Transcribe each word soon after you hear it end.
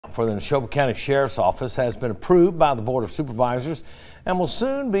app for the Neshoba County Sheriff's Office has been approved by the Board of Supervisors and will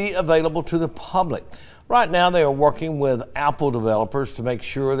soon be available to the public. Right now, they are working with Apple developers to make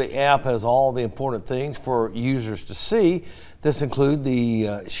sure the app has all the important things for users to see. This includes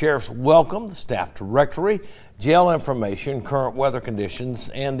the Sheriff's Welcome, the Staff Directory, jail information, current weather conditions,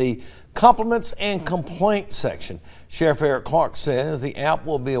 and the Compliments and Complaints section. Sheriff Eric Clark says the app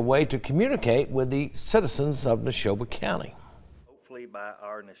will be a way to communicate with the citizens of Neshoba County. By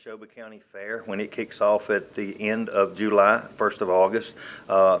our Neshoba County Fair when it kicks off at the end of July, 1st of August.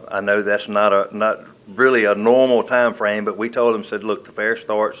 I know that's not really a normal time frame, but we told them, said, look, the fair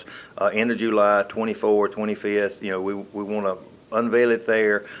starts end of July, 24th, 25th. You know, we want to unveil it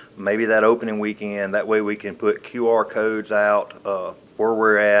there, maybe that opening weekend. That way we can put QR codes out where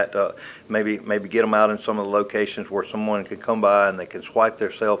we're at, maybe get them out in some of the locations where someone can come by and they can swipe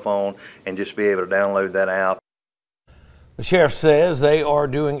their cell phone and just be able to download that app. The sheriff says they are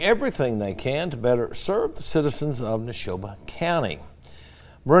doing everything they can to better serve the citizens of Neshoba County.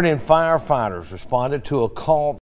 Meridian firefighters responded to a call